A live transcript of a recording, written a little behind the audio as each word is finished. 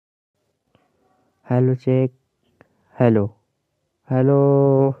Hello check. Hello. Hello.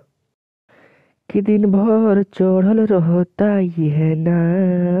 कि दिन भर चढ़ल रहता ये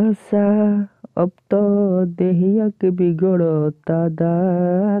नासा, अब तो देहिया के बिगड़ता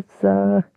दासा।